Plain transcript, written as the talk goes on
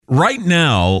Right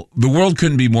now, the world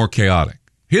couldn't be more chaotic.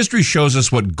 History shows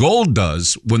us what gold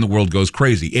does when the world goes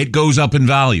crazy. It goes up in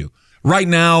value. Right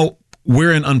now,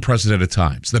 we're in unprecedented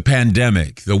times. The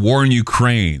pandemic, the war in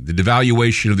Ukraine, the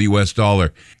devaluation of the U.S.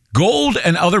 dollar. Gold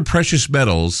and other precious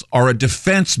metals are a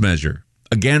defense measure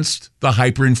against the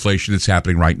hyperinflation that's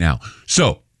happening right now.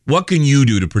 So, what can you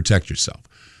do to protect yourself?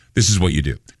 This is what you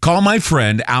do. Call my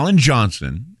friend Alan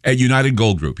Johnson at United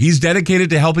Gold Group. He's dedicated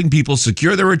to helping people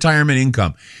secure their retirement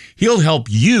income. He'll help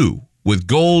you with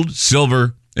gold,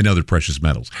 silver, and other precious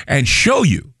metals and show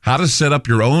you how to set up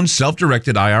your own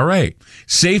self-directed IRA.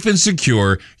 Safe and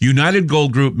secure, United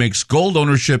Gold Group makes gold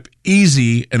ownership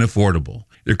easy and affordable.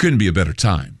 There couldn't be a better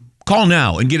time. Call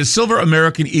now and get a Silver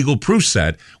American Eagle proof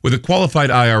set with a qualified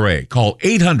IRA. Call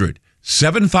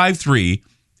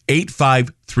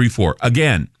 800-753-8534.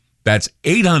 Again, that's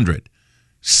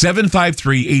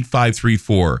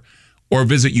 800-753-8534. Or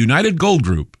visit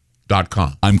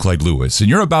UnitedGoldGroup.com. I'm Clyde Lewis, and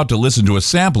you're about to listen to a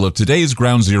sample of today's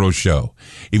Ground Zero show.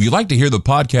 If you'd like to hear the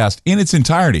podcast in its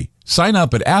entirety, sign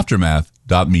up at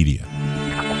aftermath.media.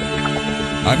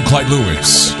 I'm Clyde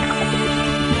Lewis,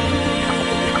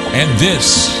 and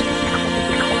this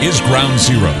is Ground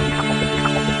Zero.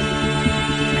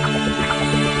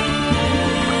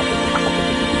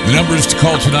 The numbers to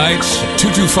call tonight,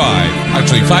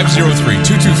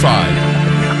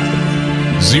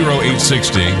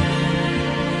 503-225-0860.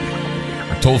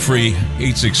 Toll free,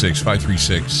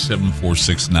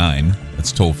 866-536-7469.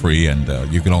 That's toll free, and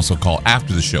you can also call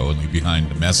after the show and leave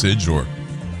behind a message or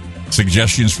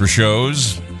suggestions for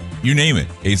shows. You name it,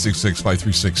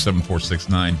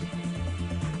 866-536-7469.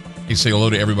 You say hello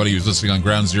to everybody who's listening on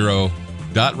Ground Zero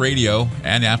 .radio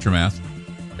and Aftermath.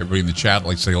 Everybody in the chat, I'd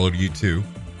like to say hello to you too.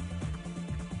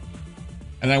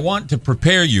 And I want to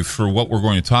prepare you for what we're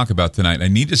going to talk about tonight. I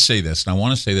need to say this, and I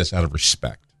want to say this out of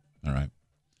respect. All right.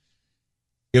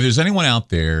 If there's anyone out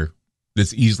there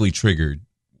that's easily triggered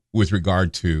with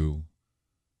regard to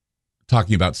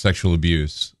talking about sexual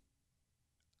abuse,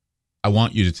 I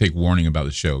want you to take warning about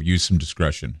the show. Use some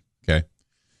discretion, okay?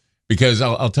 Because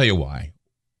I'll tell you why.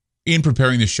 In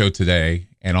preparing the show today,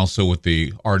 and also with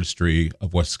the artistry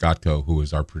of Wes Scottco, who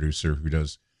is our producer, who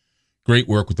does great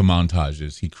work with the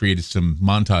montages. He created some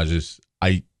montages.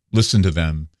 I listened to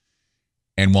them,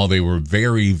 and while they were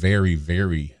very, very,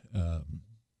 very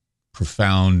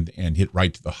profound and hit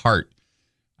right to the heart,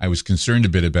 I was concerned a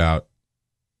bit about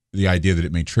the idea that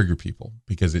it may trigger people,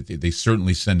 because they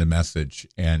certainly send a message,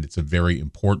 and it's a very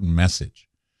important message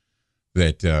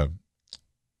that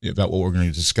about what we're going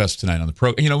to discuss tonight on the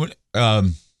program. You know,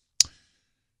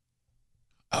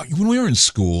 when we were in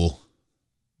school,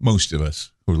 most of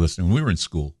us who are listening, when we were in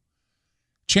school,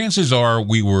 chances are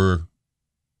we were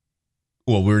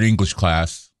in English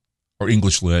class or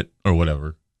English lit or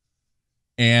whatever,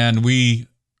 and we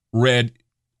read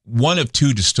one of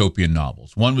two dystopian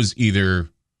novels. One was either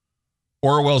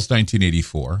Orwell's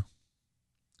 1984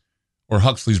 or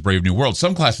Huxley's Brave New World.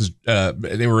 Some classes,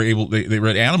 they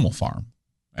read Animal Farm,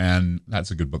 and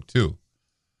that's a good book too.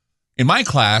 In my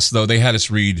class, though, they had us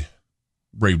read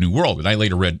Brave New World, and I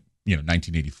later read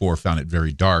 1984, found it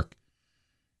very dark.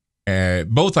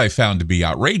 Both I found to be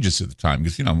outrageous at the time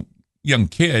because, young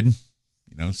kid,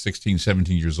 16,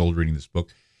 17 years old reading this book.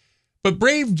 But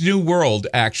Brave New World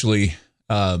actually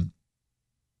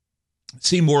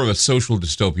seemed more of a social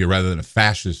dystopia rather than a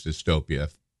fascist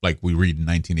dystopia like we read in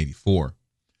 1984.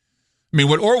 I mean,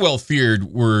 what Orwell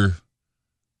feared were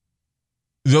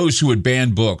those who would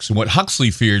ban books, and what Huxley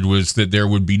feared was that there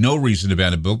would be no reason to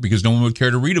ban a book because no one would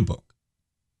care to read a book.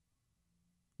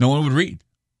 No one would read.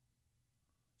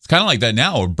 It's kind of like that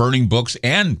now, of burning books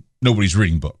and nobody's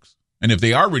reading books. And if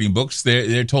they are reading books,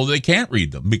 they're told they can't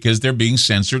read them because they're being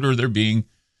censored or they're being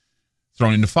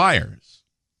thrown into fires.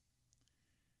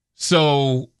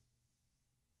 So,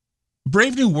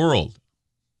 Brave New World,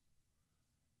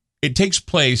 it takes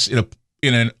place in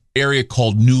an area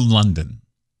called New London.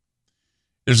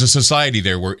 There's a society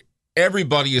there where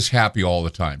everybody is happy all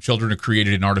the time. Children are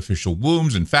created in artificial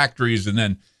wombs and factories, and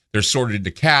then they're sorted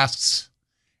into castes,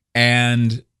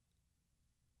 and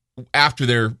after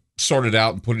they're sorted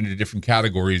out and put into different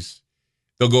categories,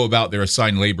 they'll go about their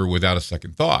assigned labor without a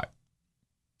second thought.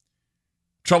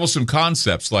 Troublesome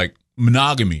concepts like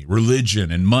monogamy, religion,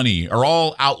 and money are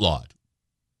all outlawed.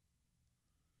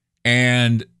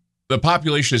 And the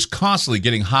population is constantly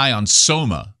getting high on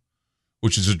soma,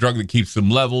 which is a drug that keeps them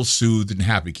level, soothed, and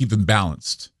happy, keep them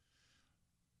balanced.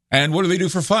 And what do they do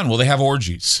for fun? Well, they have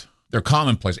orgies. They're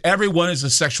commonplace. Everyone is a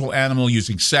sexual animal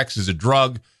using sex as a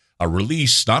drug, a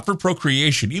release, not for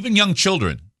procreation. Even young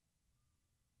children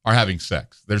are having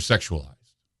sex. They're sexualized.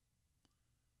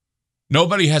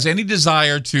 Nobody has any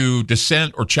desire to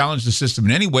dissent or challenge the system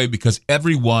in any way because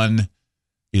everyone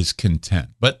is content.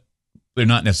 But they're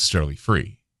not necessarily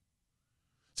free.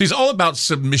 See, it's all about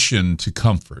submission to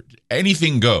comfort.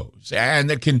 Anything goes. And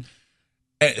that can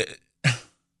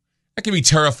be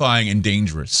terrifying and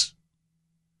dangerous.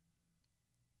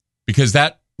 Because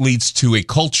that leads to a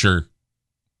culture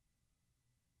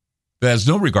that has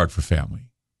no regard for family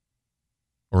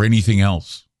or anything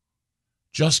else.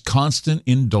 Just constant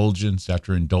indulgence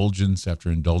after indulgence after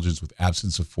indulgence with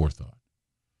absence of forethought.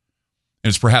 And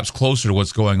it's perhaps closer to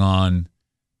what's going on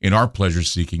in our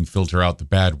pleasure-seeking, filter out the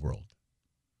bad world.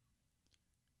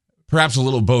 Perhaps a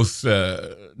little both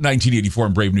 1984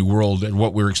 and Brave New World and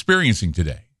what we're experiencing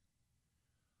today.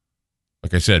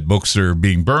 Like I said, books are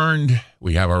being burned.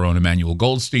 We have our own Emmanuel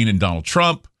Goldstein and Donald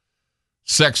Trump.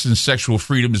 Sex and sexual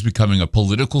freedom is becoming a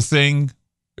political thing.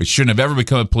 It shouldn't have ever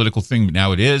become a political thing, but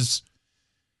now it is.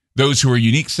 Those who are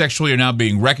unique sexually are now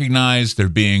being recognized. They're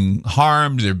being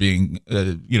harmed. They're being,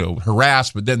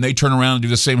 harassed. But then they turn around and do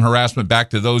the same harassment back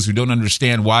to those who don't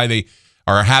understand why they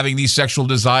are having these sexual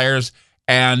desires.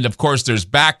 And, of course, there's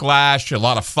backlash, a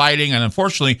lot of fighting, and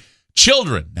unfortunately,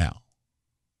 children now.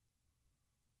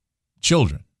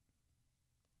 Children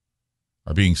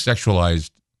are being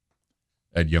sexualized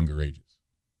at younger ages.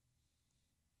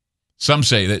 Some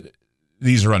say that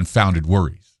these are unfounded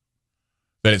worries,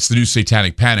 that it's the new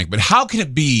satanic panic. But how can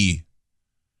it be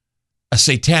a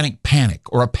satanic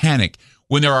panic or a panic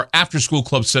when there are after-school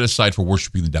clubs set aside for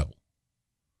worshiping the devil?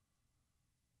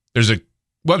 There's a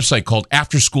website called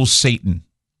After School Satan.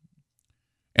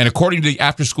 And according to the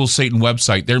After School Satan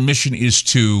website, their mission is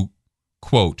to,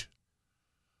 quote,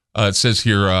 it says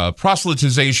here,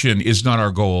 proselytization is not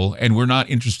our goal, and we're not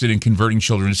interested in converting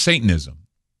children to Satanism.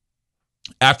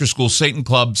 After School Satan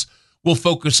clubs will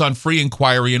focus on free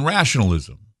inquiry and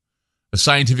rationalism, a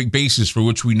scientific basis for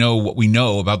which we know what we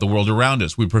know about the world around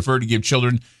us. We prefer to give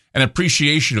children an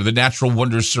appreciation of the natural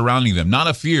wonders surrounding them, not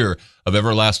a fear of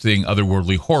everlasting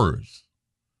otherworldly horrors.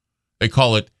 They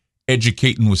call it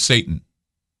educating with Satan.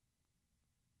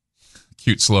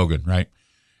 Cute slogan, right?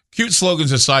 Cute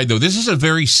slogans aside, though, this is a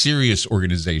very serious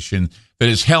organization that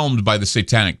is helmed by the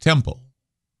Satanic Temple.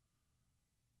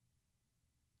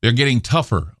 They're getting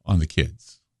tougher on the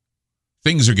kids.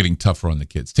 Things are getting tougher on the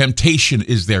kids. Temptation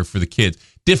is there for the kids.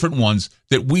 Different ones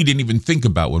that we didn't even think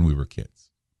about when we were kids.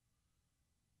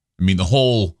 I mean, the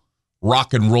whole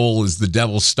rock and roll is the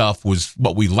devil stuff was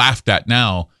what we laughed at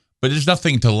now, but there's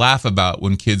nothing to laugh about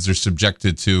when kids are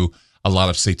subjected to a lot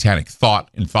of satanic thought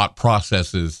and thought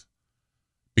processes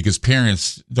because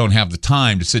parents don't have the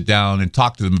time to sit down and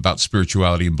talk to them about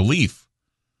spirituality and belief.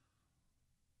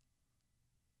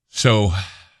 So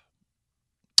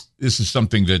this is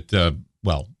something that,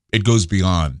 it goes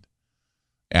beyond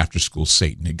after school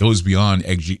Satan. It goes beyond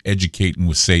educating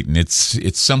with Satan.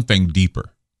 It's something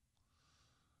deeper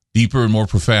and more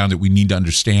profound that we need to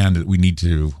understand, that we need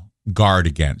to guard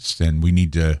against. And we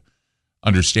need to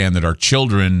understand that our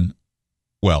children,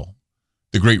 the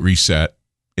Great Reset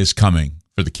is coming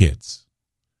for the kids.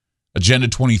 Agenda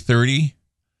 2030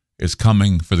 is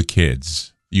coming for the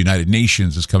kids. The United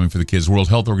Nations is coming for the kids. World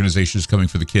Health Organization is coming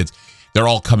for the kids. They're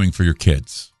all coming for your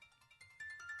kids.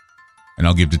 And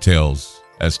I'll give details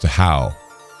as to how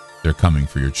they're coming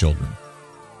for your children.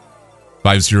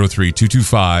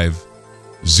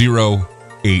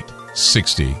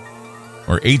 503-225-0860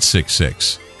 or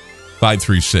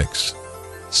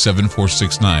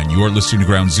 866-536-7469. You are listening to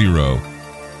Ground Zero.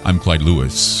 I'm Clyde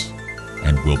Lewis,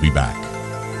 and we'll be back.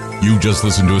 You just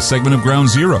listened to a segment of Ground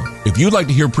Zero. If you'd like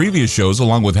to hear previous shows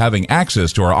along with having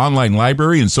access to our online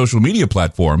library and social media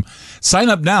platform, sign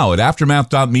up now at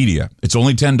aftermath.media. It's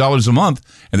only $10 a month,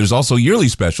 and there's also yearly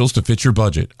specials to fit your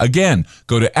budget. Again,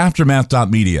 go to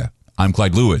aftermath.media. I'm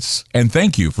Clyde Lewis, and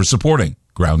thank you for supporting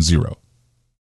Ground Zero.